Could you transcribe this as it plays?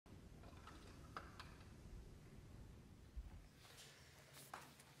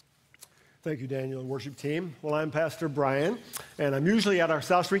Thank you, Daniel and worship team. Well, I'm Pastor Brian, and I'm usually at our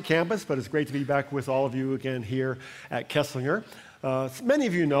South Street campus, but it's great to be back with all of you again here at Keslinger. Many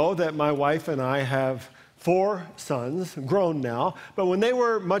of you know that my wife and I have 4 sons, grown now, but when they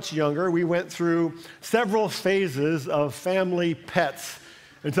were much younger, we went through several phases of family pets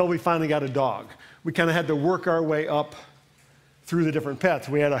until we finally got a dog. We kind of had to work our way up through the different pets.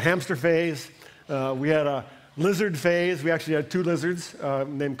 We had a hamster phase, we had a lizard phase. We actually had 2 lizards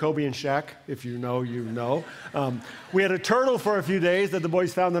named Coffey and Shaq. If you know, you know. We had a turtle for a few days that the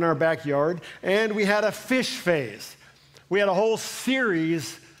boys found in our backyard, and we had a fish phase. We had a whole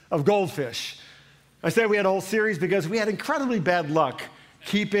series of goldfish. I say we had a whole series because we had incredibly bad luck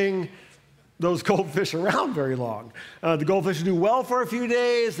keeping those goldfish around very long. The goldfish would do well for a few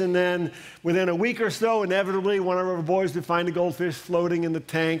days, and then within a week or so, inevitably, one of our boys would find a goldfish floating in the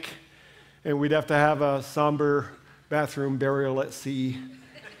tank, and we'd have to have a somber bathroom burial at sea,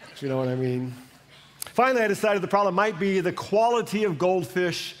 if you know what I mean. Finally, I decided the problem might be the quality of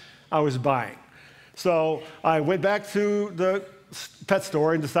goldfish I was buying. So I went back to the pet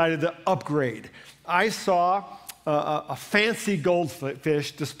store and decided to upgrade. I saw a fancy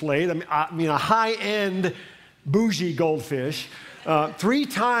goldfish displayed, I mean a high-end bougie goldfish, 3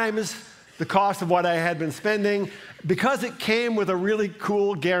 times the cost of what I had been spending, because it came with a really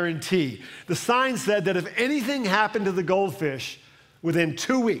cool guarantee. The sign said that if anything happened to the goldfish within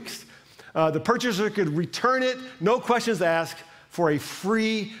 2 weeks, the purchaser could return it, no questions asked, for a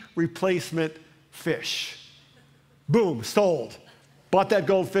free replacement fish. Boom, sold. Bought that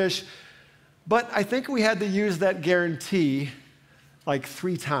goldfish, but I think we had to use that guarantee like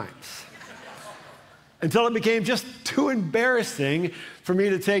 3 times. Until it became just too embarrassing for me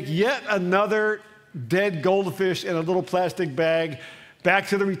to take yet another dead goldfish in a little plastic bag back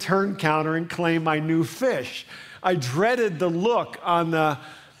to the return counter and claim my new fish. I dreaded the look on the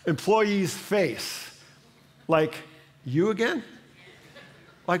employee's face. Like, you again?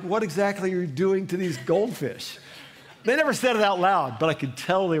 Like, what exactly are you doing to these goldfish? They never said it out loud, but I could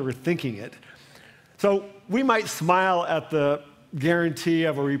tell they were thinking it. So we might smile at the guarantee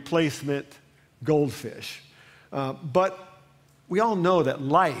of a replacement goldfish, but we all know that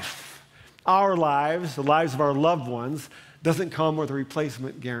life, our lives, the lives of our loved ones, doesn't come with a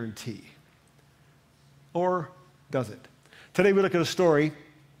replacement guarantee. Or does it? Today we look at a story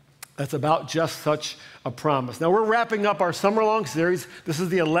that's about just such a promise. Now we're wrapping up our summer-long series. This is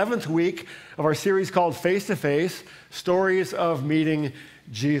the 11th week of our series called Face to Face, Stories of Meeting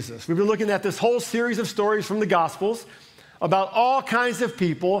Jesus. We've been looking at this whole series of stories from the Gospels about all kinds of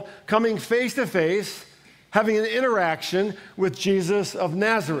people coming face to face, having an interaction with Jesus of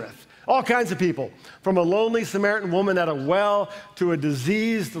Nazareth. All kinds of people, from a lonely Samaritan woman at a well, to a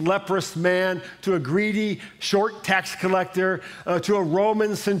diseased, leprous man, to a greedy, short tax collector, to a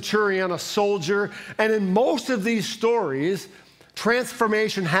Roman centurion, a soldier. And in most of these stories,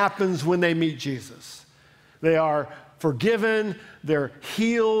 transformation happens when they meet Jesus. They are forgiven, they're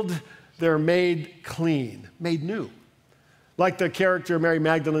healed, they're made clean, made new. Like the character Mary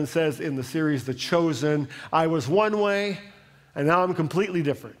Magdalene says in the series, The Chosen, I was one way, and now I'm completely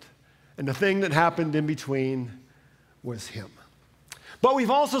different. And the thing that happened in between was him. But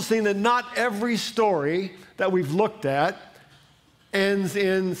we've also seen that not every story that we've looked at ends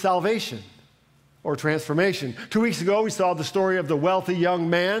in salvation or transformation. 2 weeks ago, we saw the story of the wealthy young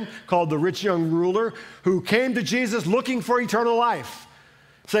man called the rich young ruler who came to Jesus looking for eternal life,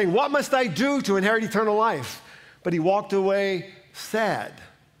 saying, what must I do to inherit eternal life? But he walked away sad,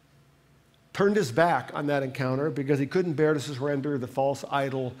 turned his back on that encounter because he couldn't bear to surrender the false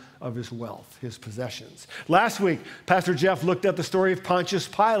idol of his wealth, his possessions. Last week, Pastor Jeff looked at the story of Pontius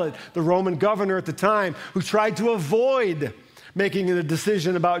Pilate, the Roman governor at the time, who tried to avoid making a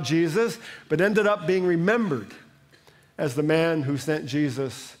decision about Jesus, but ended up being remembered as the man who sent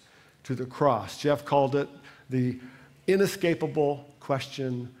Jesus to the cross. Jeff called it the inescapable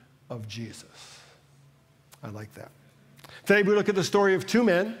question of Jesus. I like that. Today we look at the story of 2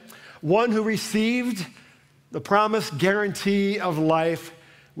 men, one who received the promised guarantee of life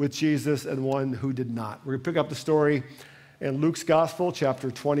with Jesus and one who did not. We're going to pick up the story in Luke's Gospel, chapter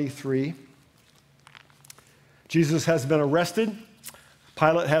 23. Jesus has been arrested.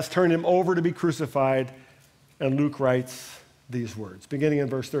 Pilate has turned him over to be crucified, and Luke writes these words, beginning in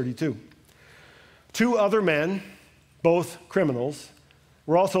verse 32. 2 other men, both criminals,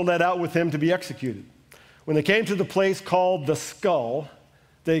 were also led out with him to be executed. When they came to the place called the Skull,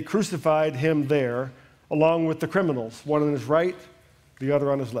 they crucified him there along with the criminals, one on his right, the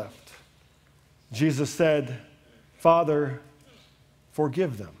other on his left. Jesus said, Father,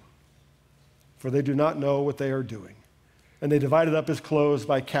 forgive them, for they do not know what they are doing. and they divided up his clothes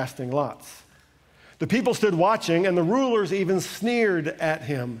by casting lots. The people stood watching, and the rulers even sneered at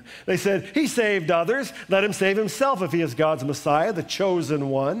him. They said, "He saved others. Let him save himself if he is God's Messiah, the chosen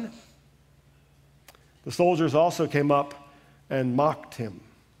one." The soldiers also came up and mocked him.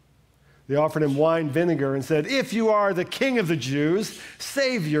 They offered him wine vinegar and said, "If you are the king of the Jews,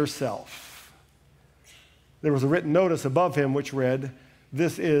 save yourself." There was a written notice above him which read,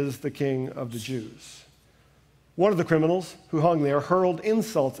 "This is the King of the Jews." One of the criminals who hung there hurled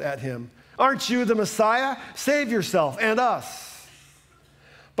insults at him. "Aren't you the Messiah? Save yourself and us."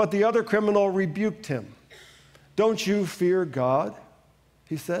 But the other criminal rebuked him. "Don't you fear God?"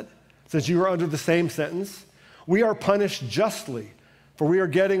 he said, "since you are under the same sentence. We are punished justly, for we are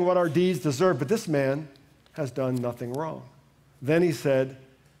getting what our deeds deserve, but this man has done nothing wrong." Then he said,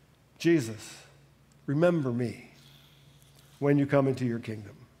 "Jesus, remember me when you come into your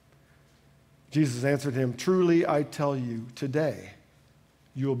kingdom." Jesus answered him, "Truly I tell you, today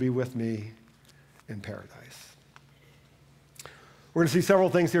you will be with me in paradise." We're going to see several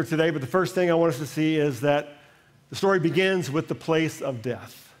things here today, but the first thing I want us to see is that the story begins with the place of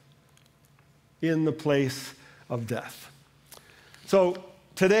death. In the place of death. So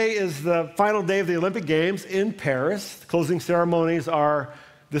today is the final day of the Olympic Games in Paris. The closing ceremonies are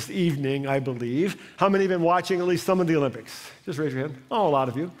this evening, I believe. How many have been watching at least some of the Olympics? Just raise your hand. Oh, a lot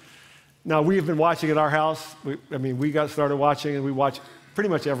of you. Now, we have been watching at our house. We got started watching, and we watch pretty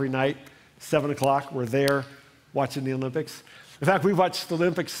much every night, 7 o'clock. We're there watching the Olympics. In fact, we watched the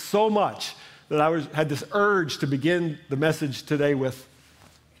Olympics so much that I had this urge to begin the message today with,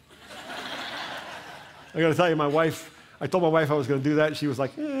 I got to tell you, I told my wife I was going to do that, and she was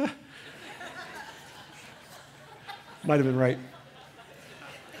like, eh. Might have been right.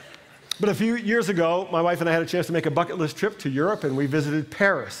 But a few years ago, my wife and I had a chance to make a bucket list trip to Europe, and we visited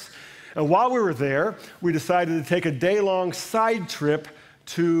Paris. And while we were there, we decided to take a day-long side trip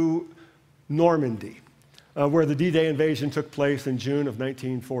to Normandy, where the D-Day invasion took place in June of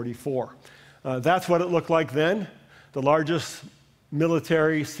 1944. That's what it looked like then, the largest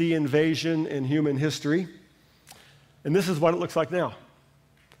military sea invasion in human history. And this is what it looks like now.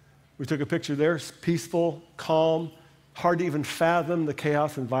 We took a picture there. It's peaceful, calm, hard to even fathom the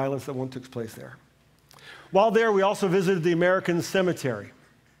chaos and violence that once took place there. While there, we also visited the American Cemetery.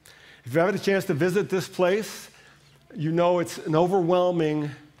 If you've had a chance to visit this place, you know it's an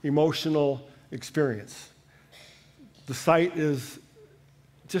overwhelming emotional experience. The site is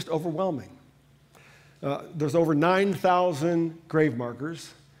just overwhelming. There's over 9,000 grave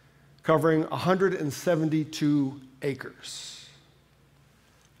markers covering 172 acres.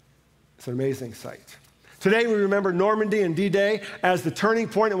 It's an amazing sight. Today we remember Normandy and D-Day as the turning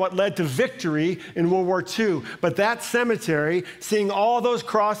point and what led to victory in World War II. But that cemetery, seeing all those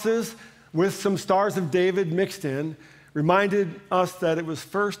crosses with some stars of David mixed in, reminded us that it was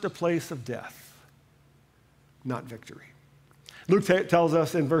first a place of death, not victory. Luke tells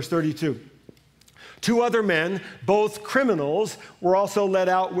us in verse 32, 2 other men, both criminals, were also led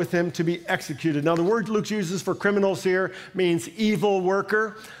out with him to be executed. Now, the word Luke uses for criminals here means evil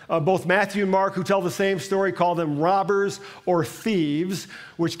worker. Both Matthew and Mark, who tell the same story, call them robbers or thieves,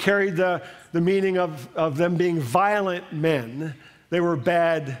 which carried the meaning of them being violent men. They were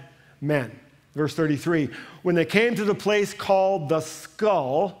bad men. Verse 33, when they came to the place called the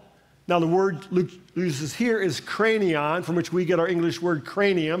Skull, now the word Luke uses here is cranion, from which we get our English word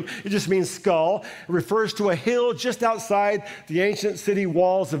cranium. It just means skull. It refers to a hill just outside the ancient city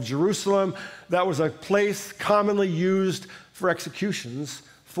walls of Jerusalem. That was a place commonly used for executions,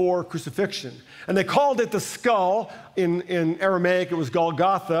 for crucifixion. And they called it the Skull. In Aramaic, it was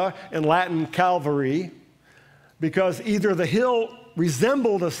Golgotha. In Latin, Calvary, because either the hill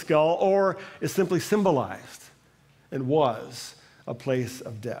resembled a skull or it simply symbolized and was a place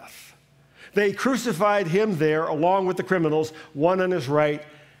of death. They crucified him there along with the criminals, one on his right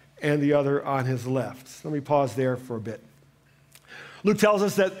and the other on his left. Let me pause there for a bit. Luke tells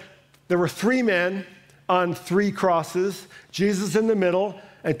us that there were 3 men on 3 crosses, Jesus in the middle,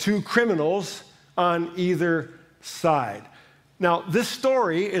 and 2 criminals on either side. Now, this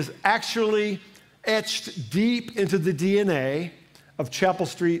story is actually etched deep into the DNA of Chapel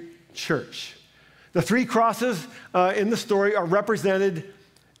Street Church. The 3 crosses in the story are represented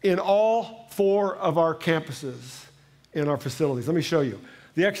in all 4 of our campuses in our facilities. Let me show you.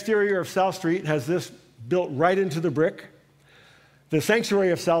 The exterior of South Street has this built right into the brick. The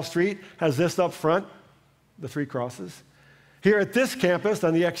sanctuary of South Street has this up front, the 3 crosses. Here at this campus,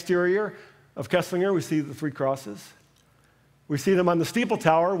 on the exterior of Keslinger, we see the 3 crosses. We see them on the steeple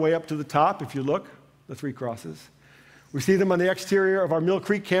tower way up to the top, if you look, the 3 crosses. We see them on the exterior of our Mill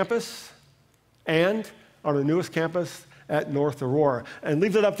Creek campus and on our newest campus at North Aurora. And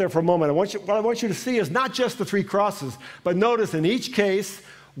leave it up there for a moment. What I want you to see is not just the 3 crosses, but notice in each case,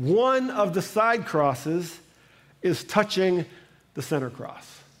 one of the side crosses is touching the center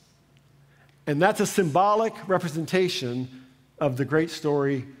cross. And that's a symbolic representation of the great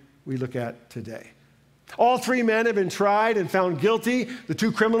story we look at today. All 3 men have been tried and found guilty, the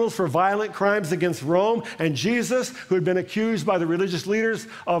 2 criminals for violent crimes against Rome, and Jesus, who had been accused by the religious leaders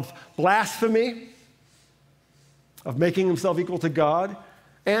of blasphemy, of making himself equal to God,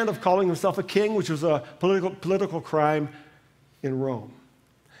 and of calling himself a king, which was a political crime in Rome.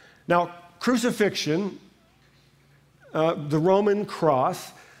 Now, crucifixion, the Roman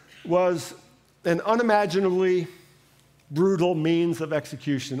cross, was an unimaginably brutal means of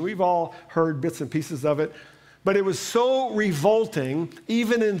execution. We've all heard bits and pieces of it, but it was so revolting,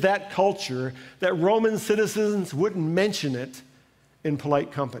 even in that culture, that Roman citizens wouldn't mention it in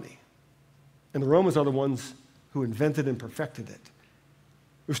polite company. And the Romans are the ones who invented and perfected it.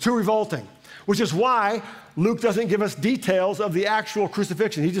 It was too revolting, which is why Luke doesn't give us details of the actual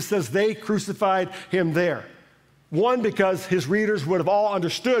crucifixion. He just says they crucified him there. One, because his readers would have all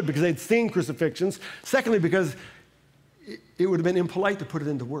understood because they'd seen crucifixions. Secondly, because it would have been impolite to put it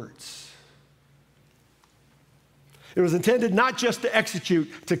into words. It was intended not just to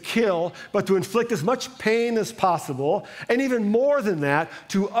execute, to kill, but to inflict as much pain as possible, and even more than that,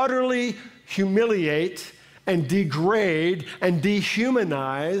 to utterly humiliate and degrade and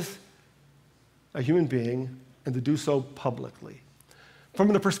dehumanize a human being, and to do so publicly.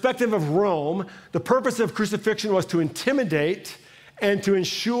 From the perspective of Rome, the purpose of crucifixion was to intimidate and to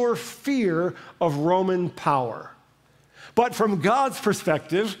ensure fear of Roman power. But from God's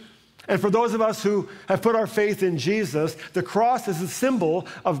perspective, and for those of us who have put our faith in Jesus, the cross is a symbol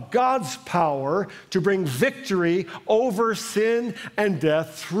of God's power to bring victory over sin and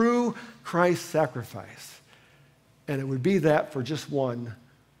death through Christ's sacrifice. And it would be that for just one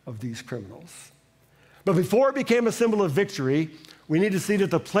of these criminals. But before it became a symbol of victory, we need to see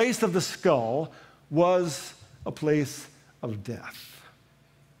that the place of the skull was a place of death.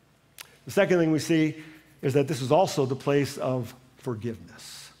 The second thing we see is that this is also the place of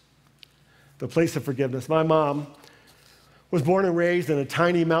forgiveness. The place of forgiveness. My mom was born and raised in a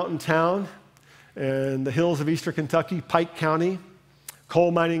tiny mountain town in the hills of eastern Kentucky, Pike County,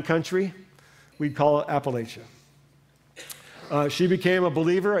 coal mining country. We'd call it Appalachia. She became a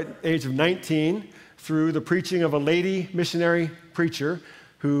believer at the age of 19 through the preaching of a lady missionary preacher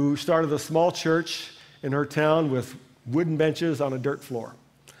who started a small church in her town with wooden benches on a dirt floor.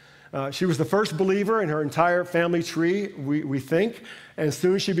 She was the first believer in her entire family tree, we think, and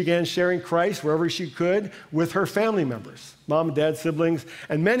soon she began sharing Christ wherever she could with her family members, mom and dad, siblings,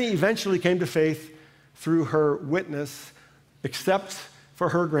 and many eventually came to faith through her witness, except for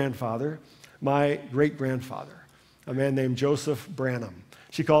her grandfather, my great-grandfather, a man named Joseph Branham.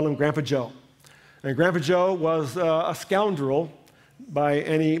 She called him Grandpa Joe. And Grandpa Joe was a scoundrel by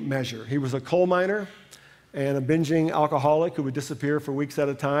any measure. He was a coal miner and a binging alcoholic who would disappear for weeks at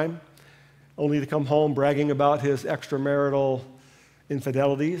a time, only to come home bragging about his extramarital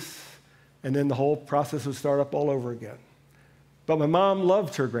infidelities, and then the whole process would start up all over again. But my mom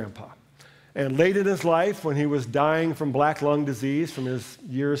loved her grandpa. And late in his life, when he was dying from black lung disease from his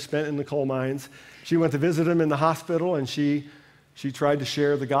years spent in the coal mines, she went to visit him in the hospital, and she tried to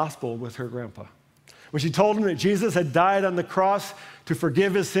share the gospel with her grandpa. When she told him that Jesus had died on the cross to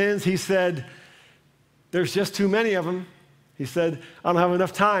forgive his sins, he said, "There's just too many of them." He said, "I don't have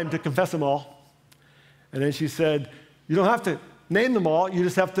enough time to confess them all." And then she said, "You don't have to name them all. You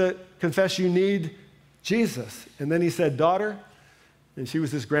just have to confess you need Jesus." And then he said, "Daughter," and she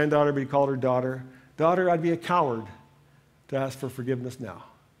was his granddaughter, but he called her daughter, "Daughter, I'd be a coward to ask for forgiveness now.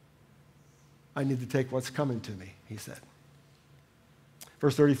 I need to take what's coming to me," he said.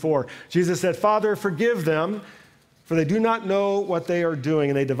 Verse 34, Jesus said, "Father, forgive them, for they do not know what they are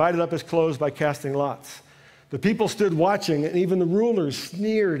doing." And they divided up his clothes by casting lots. The people stood watching, and even the rulers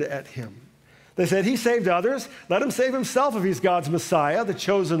sneered at him. They said, "He saved others. Let him save himself if he's God's Messiah, the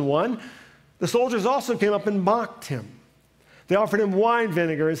chosen one." The soldiers also came up and mocked him. They offered him wine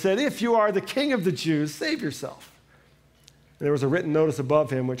vinegar and said, "If you are the king of the Jews, save yourself." And there was a written notice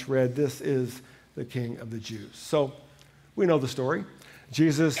above him which read, "This is the King of the Jews." So we know the story.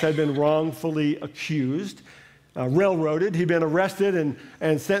 Jesus had been wrongfully accused, railroaded. He'd been arrested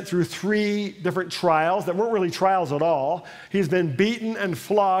and sent through 3 different trials that weren't really trials at all. He's been beaten and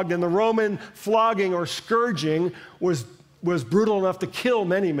flogged, and the Roman flogging or scourging was brutal enough to kill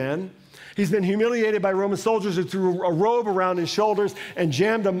many men. He's been humiliated by Roman soldiers who threw a robe around his shoulders and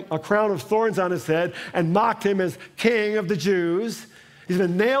jammed a crown of thorns on his head and mocked him as King of the Jews. He's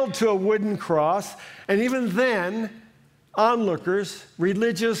been nailed to a wooden cross, and even then, onlookers,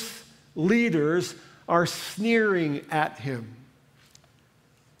 religious leaders are sneering at him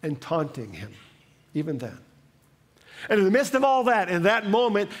and taunting him, even then. And in the midst of all that, in that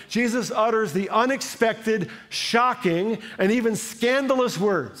moment, Jesus utters the unexpected, shocking, and even scandalous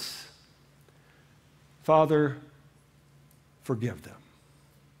words, Father, forgive them.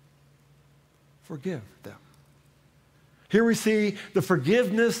 Forgive them. Here we see the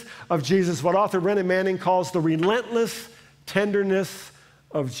forgiveness of Jesus, what author Brennan Manning calls the relentless tenderness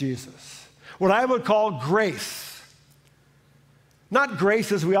of Jesus. What I would call grace. Not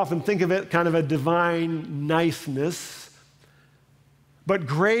grace as we often think of it, kind of a divine niceness, but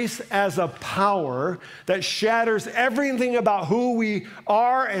grace as a power that shatters everything about who we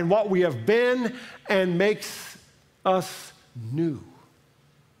are and what we have been and makes us new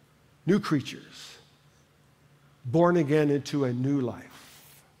creatures, born again into a new life.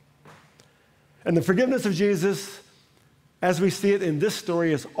 And the forgiveness of Jesus, as we see it in this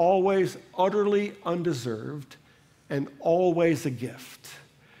story, is always utterly undeserved and always a gift.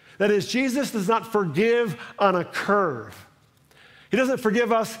 That is, Jesus does not forgive on a curve. He doesn't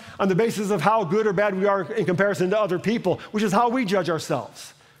forgive us on the basis of how good or bad we are in comparison to other people, which is how we judge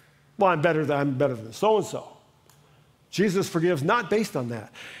ourselves. Well, I'm better than so-and-so. Jesus forgives not based on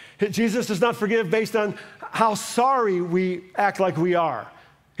that. Jesus does not forgive based on how sorry we act like we are.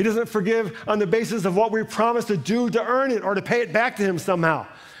 He doesn't forgive on the basis of what we promised to do to earn it or to pay it back to him somehow.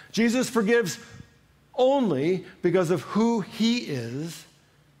 Jesus forgives only because of who he is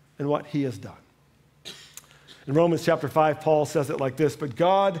and what he has done. In Romans chapter 5, Paul says it like this, but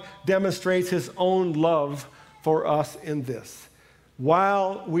God demonstrates his own love for us in this.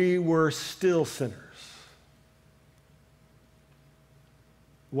 While we were still sinners,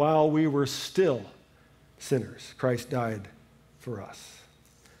 Christ died for us.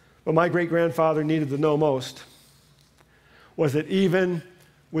 What my great-grandfather needed to know most was that even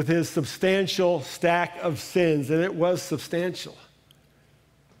with his substantial stack of sins, and it was substantial,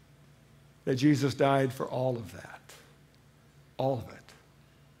 that Jesus died for all of that. All of it.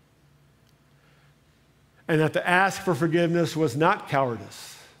 And that to ask for forgiveness was not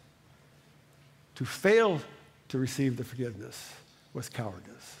cowardice. To fail to receive the forgiveness was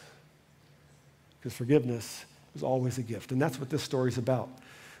cowardice. Because forgiveness is always a gift. And that's what this story is about.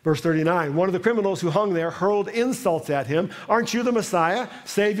 Verse 39, one of the criminals who hung there hurled insults at him. Aren't you the Messiah?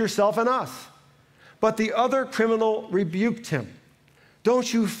 Save yourself and us. But the other criminal rebuked him.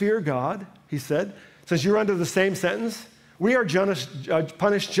 Don't you fear God, he said, since you're under the same sentence? We are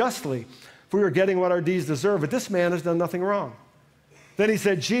punished justly, for we are getting what our deeds deserve, but this man has done nothing wrong. Then he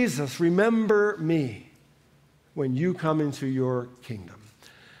said, Jesus, remember me when you come into your kingdom.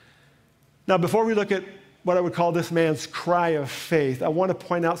 Now, before we look at what I would call this man's cry of faith, I want to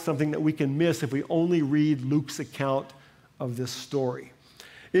point out something that we can miss if we only read Luke's account of this story.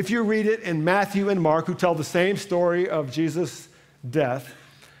 If you read it in Matthew and Mark, who tell the same story of Jesus' death,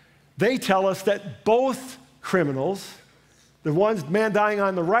 they tell us that both criminals, the man dying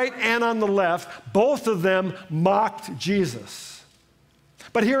on the right and on the left, both of them mocked Jesus.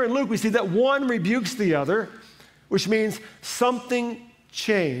 But here in Luke, we see that one rebukes the other, which means something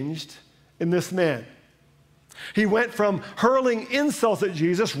changed in this man. He went from hurling insults at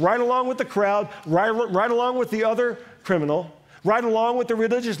Jesus right along with the crowd, right along with the other criminal, right along with the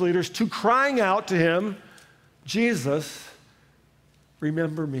religious leaders, to crying out to him, Jesus,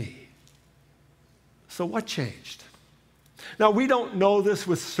 remember me. So what changed? Now, we don't know this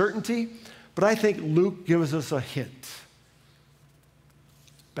with certainty, but I think Luke gives us a hint.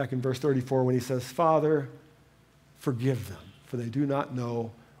 Back in verse 34 when he says, Father, forgive them, for they do not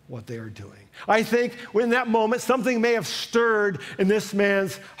know what they are doing. I think in that moment, something may have stirred in this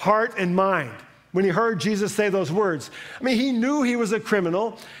man's heart and mind when he heard Jesus say those words. I mean, he knew he was a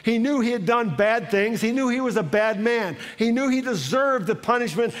criminal. He knew he had done bad things. He knew he was a bad man. He knew he deserved the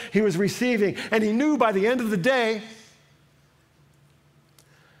punishment he was receiving. And he knew by the end of the day,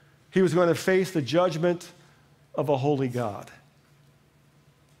 he was going to face the judgment of a holy God.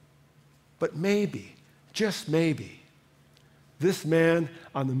 But maybe, just maybe, this man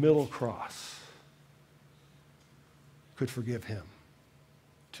on the middle cross could forgive him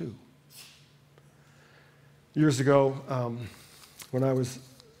too. Years ago, when I was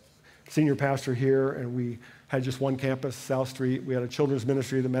senior pastor here and we had just one campus, South Street, we had a children's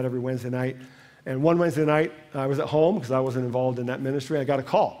ministry that met every Wednesday night. And one Wednesday night, I was at home because I wasn't involved in that ministry. I got a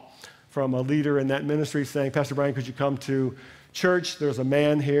call from a leader in that ministry saying, Pastor Brian, could you come to church? There's a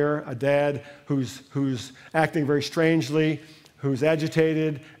man here, a dad, who's acting very strangely, who's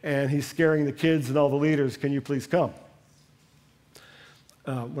agitated, and he's scaring the kids and all the leaders. Can you please come?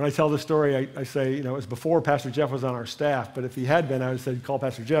 When I tell this story, I say, it was before Pastor Jeff was on our staff, but if he had been, I would have said, call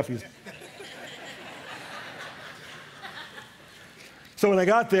Pastor Jeff. So when I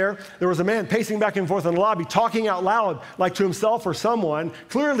got there was a man pacing back and forth in the lobby, talking out loud, like to himself or someone,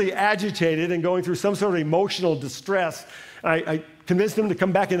 clearly agitated and going through some sort of emotional distress. I convinced him to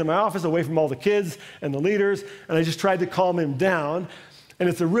come back into my office away from all the kids and the leaders, and I just tried to calm him down. And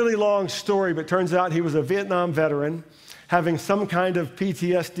it's a really long story, but it turns out he was a Vietnam veteran having some kind of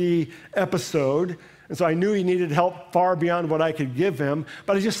PTSD episode. And so I knew he needed help far beyond what I could give him.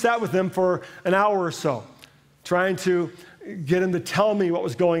 But I just sat with him for an hour or so, trying to get him to tell me what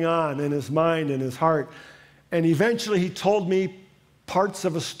was going on in his mind and his heart. And eventually he told me parts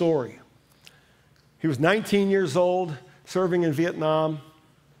of a story. He was 19 years old, serving in Vietnam,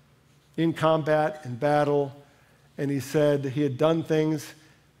 in combat, in battle, and he said he had done things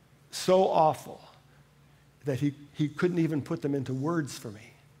so awful that he couldn't even put them into words for me.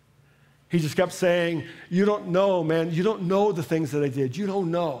 He just kept saying, you don't know, man, you don't know the things that I did, you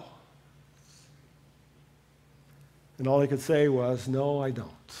don't know. And all he could say was, no, I don't.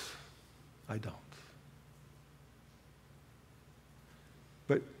 I don't.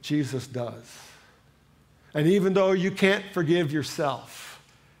 But Jesus does. And even though you can't forgive yourself,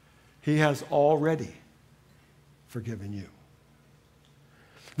 he has already forgiven you.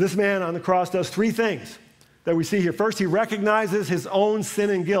 This man on the cross does three things that we see here. First, he recognizes his own sin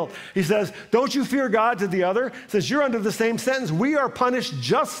and guilt. He says, don't you fear God, to the other. He says, you're under the same sentence. We are punished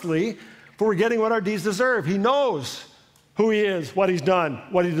justly for we're getting what our deeds deserve. He knows who he is, what he's done,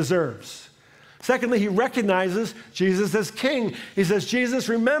 what he deserves. Secondly, he recognizes Jesus as king. He says, Jesus,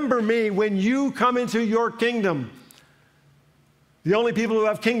 remember me when you come into your kingdom. The only people who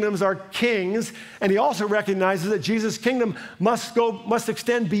have kingdoms are kings. And he also recognizes that Jesus' kingdom must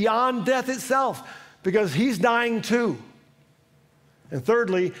extend beyond death itself, because he's dying too. And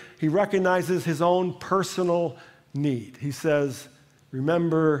thirdly, he recognizes his own personal need. He says,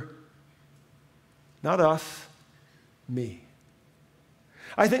 remember, not us, me.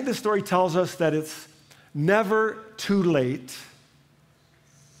 I think this story tells us that it's never too late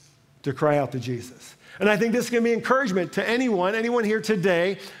to cry out to Jesus. And I think this can be encouragement to anyone here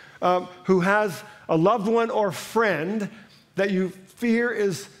today who has a loved one or friend that you fear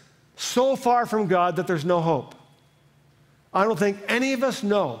is so far from God that there's no hope. I don't think any of us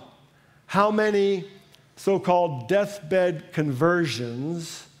know how many so-called deathbed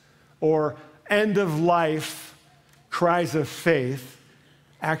conversions or end-of-life cries of faith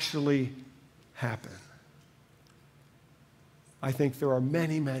actually happen. I think there are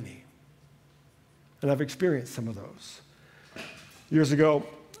many, many. And I've experienced some of those. Years ago,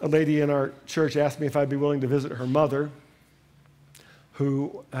 a lady in our church asked me if I'd be willing to visit her mother,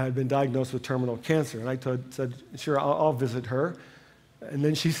 who had been diagnosed with terminal cancer. And I said, sure, I'll visit her. And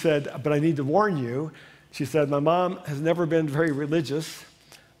then she said, but I need to warn you. She said, my mom has never been very religious.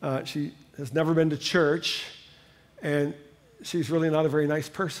 She has never been to church. And she's really not a very nice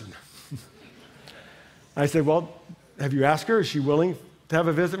person. I said, well, have you asked her? Is she willing to have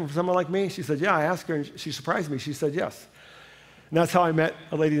a visit from someone like me? She said, yeah, I asked her, and she surprised me. She said yes. And that's how I met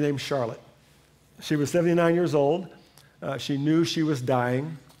a lady named Charlotte. She was 79 years old. She knew she was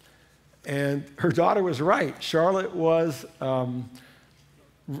dying. And her daughter was right. Charlotte was a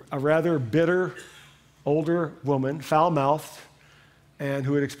rather bitter, older woman, foul-mouthed, and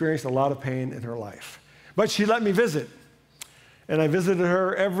who had experienced a lot of pain in her life. But she let me visit. And I visited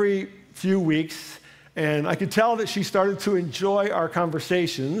her every few weeks, and I could tell that she started to enjoy our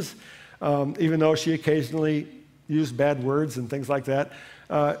conversations, even though she occasionally used bad words and things like that.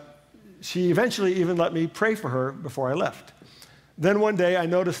 She eventually even let me pray for her before I left. Then one day, I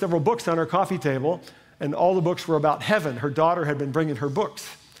noticed several books on her coffee table, and all the books were about heaven. Her daughter had been bringing her books.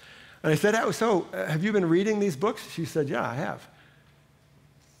 And I said, oh, so have you been reading these books? She said, yeah, I have.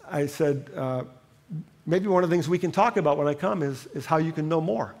 I said, maybe one of the things we can talk about when I come is how you can know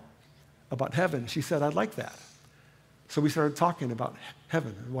more about heaven. She said, I'd like that. So we started talking about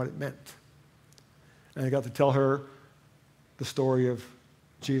heaven and what it meant. And I got to tell her the story of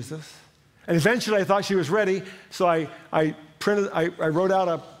Jesus. And eventually I thought she was ready, so I wrote out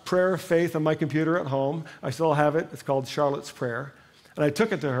a prayer of faith on my computer at home. I still have it. It's called Charlotte's Prayer. And I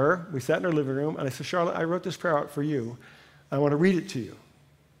took it to her. We sat in her living room, and I said, Charlotte, I wrote this prayer out for you. I want to read it to you.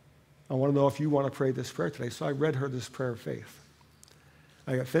 I want to know if you want to pray this prayer today. So I read her this prayer of faith.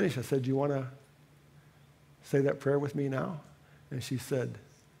 I got finished. I said, do you want to say that prayer with me now? And she said,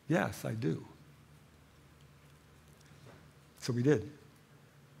 yes, I do. So we did.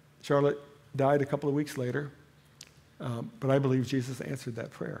 Charlotte died a couple of weeks later, but I believe Jesus answered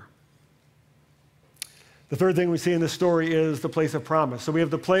that prayer. The third thing we see in this story is the place of promise. So we have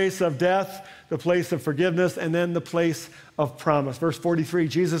the place of death, the place of forgiveness, and then the place of promise. Verse 43,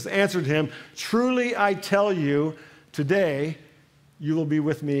 Jesus answered him, "Truly I tell you, today you will be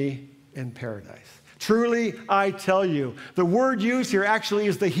with me in paradise." Truly I tell you. The word used here actually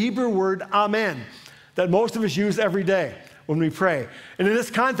is the Hebrew word amen that most of us use every day when we pray. And in this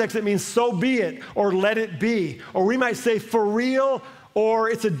context, it means so be it, or let it be. Or we might say for real, or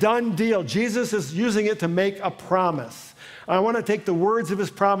it's a done deal. Jesus is using it to make a promise. I want to take the words of his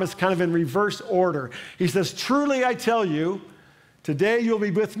promise kind of in reverse order. He says, "Truly I tell you, today you'll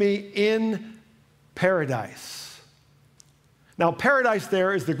be with me in paradise." Now, paradise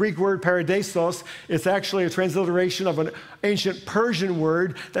there is the Greek word paradisos. It's actually a transliteration of an ancient Persian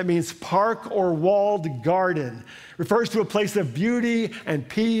word that means park or walled garden. It refers to a place of beauty and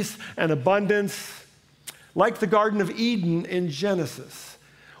peace and abundance, like the Garden of Eden in Genesis.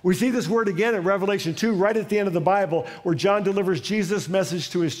 We see this word again in Revelation 2, right at the end of the Bible, where John delivers Jesus'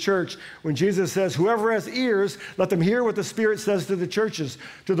 message to his church. When Jesus says, "Whoever has ears, let them hear what the Spirit says to the churches.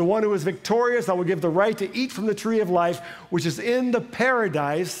 To the one who is victorious, I will give the right to eat from the tree of life, which is in the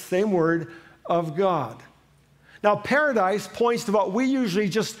paradise," same word, "of God." Now, paradise points to what we usually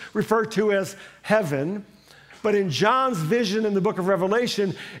just refer to as heaven. But in John's vision in the book of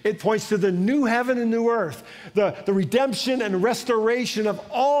Revelation, it points to the new heaven and new earth, the redemption and restoration of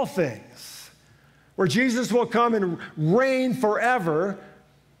all things, where Jesus will come and reign forever,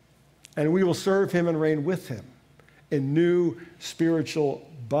 and we will serve him and reign with him in new spiritual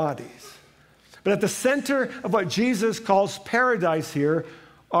bodies. But at the center of what Jesus calls paradise here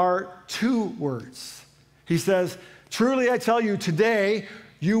are two words. He says, "Truly I tell you, today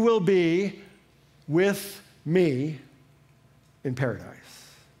you will be with me in paradise."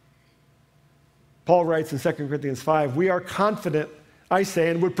 Paul writes in 2 Corinthians 5, "We are confident, I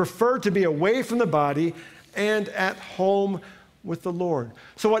say, and would prefer to be away from the body and at home with the Lord."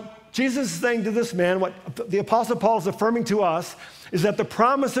 So what Jesus is saying to this man, what the Apostle Paul is affirming to us, is that the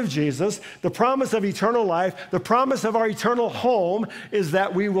promise of Jesus, the promise of eternal life, the promise of our eternal home is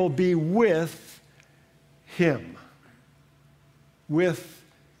that we will be with him. With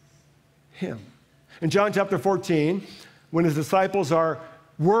him. In John chapter 14, when his disciples are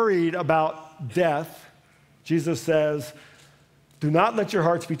worried about death, Jesus says, "Do not let your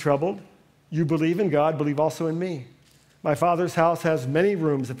hearts be troubled. You believe in God, believe also in me. My Father's house has many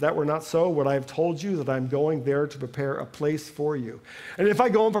rooms. If that were not so, would I have told you that I'm going there to prepare a place for you? And if I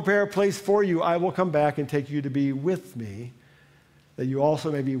go and prepare a place for you, I will come back and take you to be with me, that you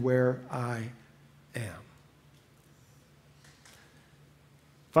also may be where I am."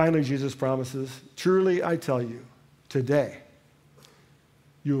 Finally, Jesus promises, "Truly I tell you, today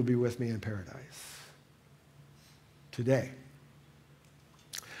you will be with me in paradise." Today.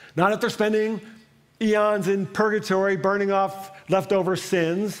 Not after spending eons in purgatory, burning off leftover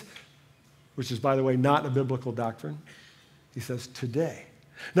sins, which is, by the way, not a biblical doctrine. He says, today.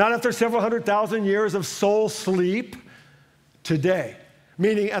 Not after several 100,000 years of soul sleep, today.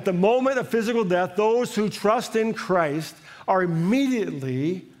 Meaning at the moment of physical death, those who trust in Christ are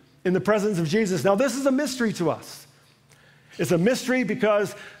immediately in the presence of Jesus. Now, this is a mystery to us. It's a mystery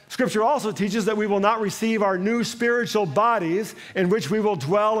because Scripture also teaches that we will not receive our new spiritual bodies in which we will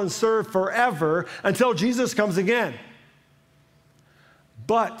dwell and serve forever until Jesus comes again.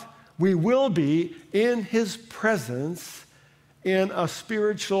 But we will be in his presence in a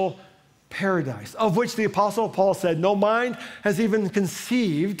spiritual paradise, of which the Apostle Paul said, no mind has even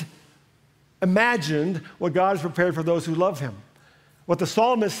conceived, imagined what God has prepared for those who love him. What the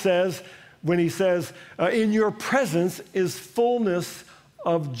psalmist says when he says, in your presence is fullness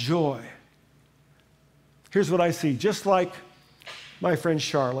of joy. Here's what I see. Just like my friend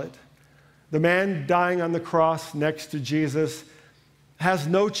Charlotte, the man dying on the cross next to Jesus has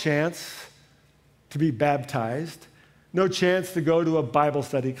no chance to be baptized, no chance to go to a Bible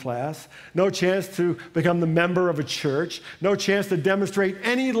study class, no chance to become the member of a church, no chance to demonstrate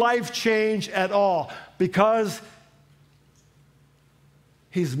any life change at all because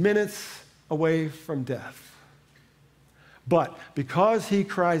he's minutes away from death. But because he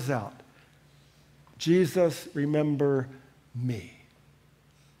cries out, Jesus, remember me.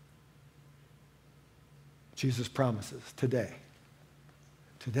 Jesus promises, today,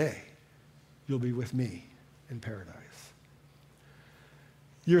 you'll be with me in paradise.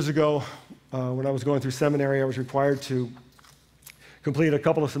 Years ago, when I was going through seminary, I was required to complete a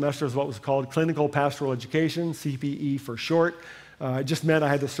couple of semesters of what was called clinical pastoral education, CPE for short. It just meant I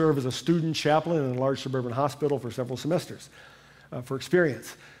had to serve as a student chaplain in a large suburban hospital for several semesters. for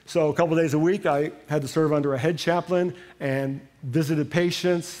experience. So a couple days a week, I had to serve under a head chaplain and visited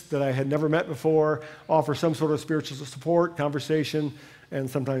patients that I had never met before, offer some sort of spiritual support, conversation, and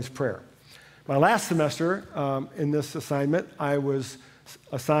sometimes prayer. My last semester in this assignment, I was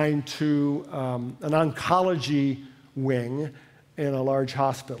assigned to an oncology wing in a large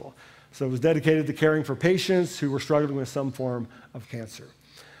hospital. So it was dedicated to caring for patients who were struggling with some form of cancer.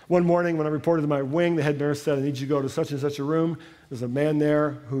 One morning when I reported to my wing, the head nurse said, I need you to go to such and such a room. There's a man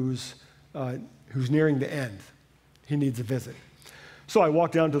there who's nearing the end. He needs a visit. So I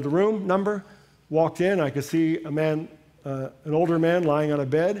walked down to the room number, walked in. I could see a man, an older man lying on a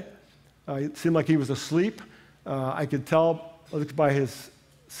bed. It seemed like he was asleep. I could tell by his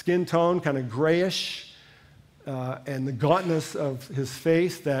skin tone, kind of grayish, and the gauntness of his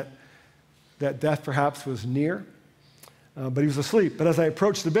face that death perhaps was near. But he was asleep. But as I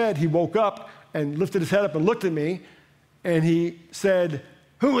approached the bed, he woke up and lifted his head up and looked at me, and he said,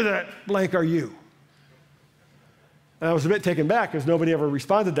 "Who the blank are you?" And I was a bit taken back because nobody ever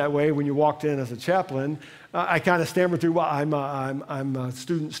responded that way when you walked in as a chaplain. I kind of stammered through, well, I'm a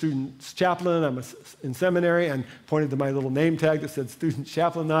student chaplain, I'm in seminary, and pointed to my little name tag that said student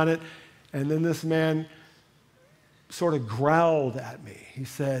chaplain on it. And then this man sort of growled at me. He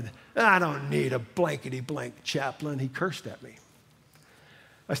said, "I don't need a blankety-blank chaplain." He cursed at me.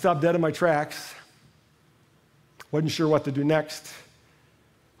 I stopped dead in my tracks. Wasn't sure what to do next.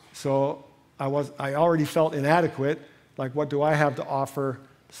 So I already felt inadequate. Like, what do I have to offer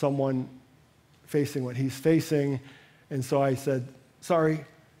someone facing what he's facing? And so I said, sorry,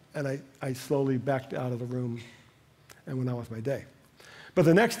 and I slowly backed out of the room and went on with my day. But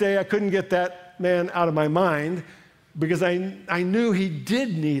the next day, I couldn't get that man out of my mind because I knew he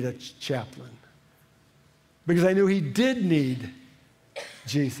did need a chaplain, because I knew he did need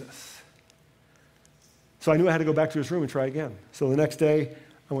Jesus. So I knew I had to go back to his room and try again. So the next day,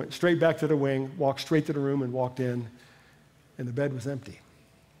 I went straight back to the wing, walked straight to the room and walked in, and the bed was empty.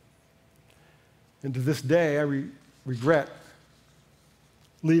 And to this day, I regret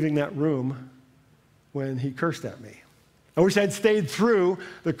leaving that room when he cursed at me. I wish I'd stayed through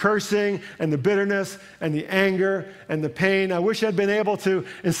the cursing and the bitterness and the anger and the pain. I wish I'd been able to,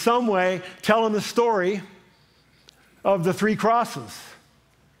 in some way, tell him the story of the 3 crosses,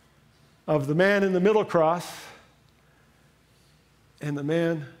 of the man in the middle cross and the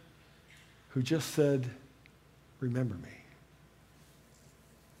man who just said, "Remember me."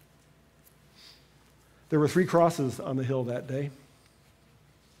 There were 3 crosses on the hill that day.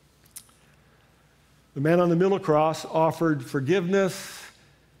 The man on the middle cross offered forgiveness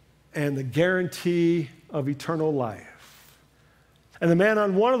and the guarantee of eternal life. And the man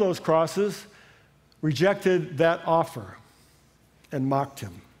on one of those crosses rejected that offer and mocked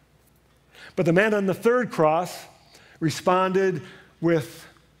him. But the man on the 3rd cross responded with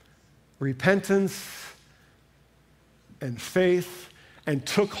repentance and faith and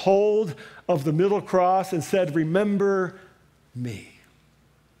took hold of the middle cross and said, "Remember me,"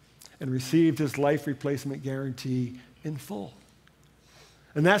 and received his life replacement guarantee in full.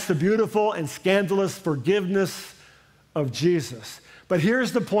 And that's the beautiful and scandalous forgiveness of Jesus. But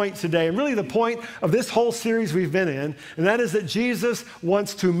here's the point today, and really the point of this whole series we've been in, and that is that Jesus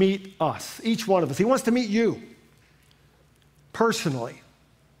wants to meet us, each one of us. He wants to meet you personally.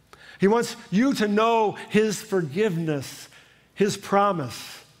 He wants you to know his forgiveness, his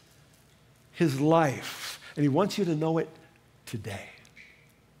promise, his life, and he wants you to know it today.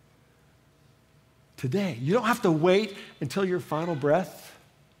 Today. You don't have to wait until your final breath,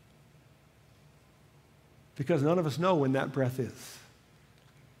 because none of us know when that breath is.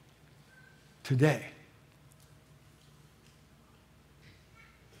 Today.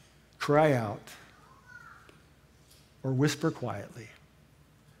 Cry out or whisper quietly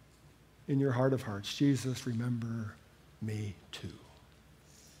in your heart of hearts, "Jesus, remember me too."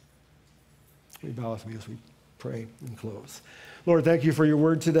 Will you bow with me as we pray and close? Lord, thank you for your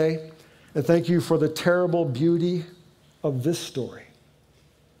word today. And thank you for the terrible beauty of this story,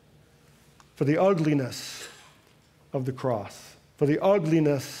 for the ugliness of the cross, for the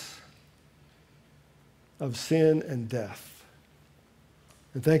ugliness of sin and death.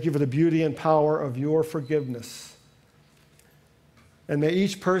 And thank you for the beauty and power of your forgiveness. And may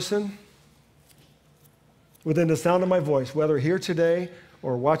each person within the sound of my voice, whether here today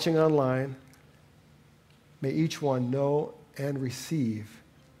or watching online, may each one know and receive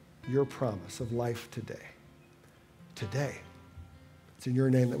your promise of life today. Today. It's in your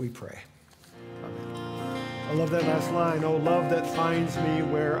name that we pray. Amen. I love that last line. "Oh, love that finds me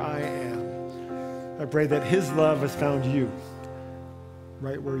where I am." I pray that his love has found you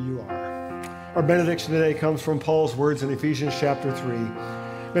right where you are. Our benediction today comes from Paul's words in Ephesians chapter 3.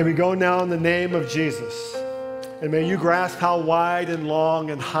 May we go now in the name of Jesus, and may you grasp how wide and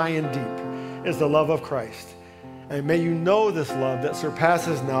long and high and deep is the love of Christ. And may you know this love that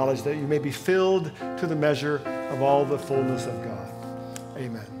surpasses knowledge, that you may be filled to the measure of all the fullness of God.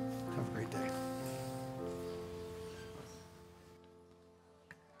 Amen.